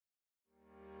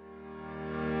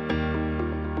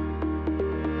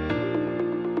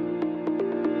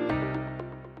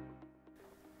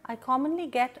commonly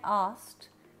get asked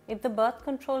if the birth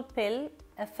control pill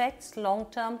affects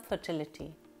long-term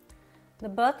fertility. The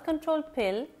birth control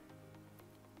pill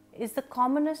is the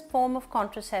commonest form of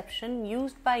contraception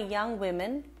used by young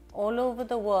women all over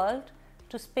the world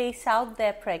to space out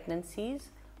their pregnancies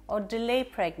or delay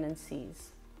pregnancies.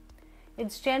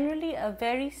 It's generally a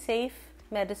very safe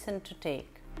medicine to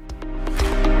take.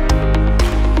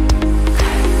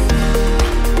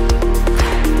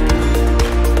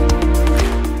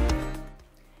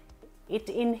 It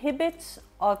inhibits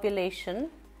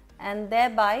ovulation and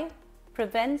thereby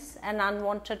prevents an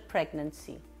unwanted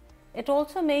pregnancy. It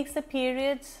also makes the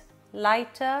periods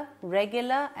lighter,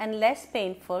 regular and less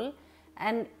painful,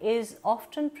 and is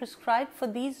often prescribed for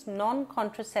these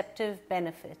non-contraceptive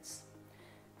benefits.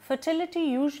 Fertility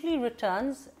usually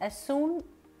returns as soon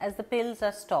as the pills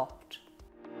are stopped.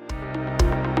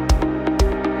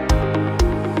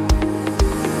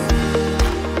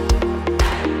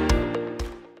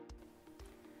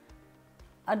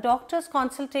 A doctor's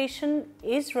consultation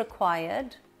is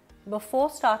required before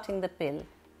starting the pill.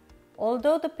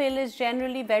 Although the pill is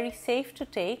generally very safe to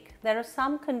take, there are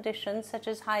some conditions such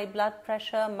as high blood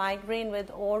pressure, migraine with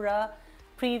aura,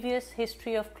 previous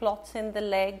history of clots in the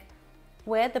leg,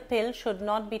 where the pill should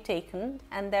not be taken,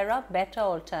 and there are better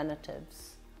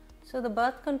alternatives. So the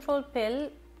birth control pill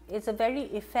is a very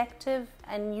effective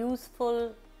and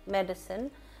useful medicine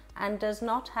and does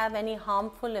not have any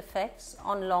harmful effects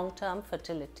on long-term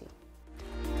fertility.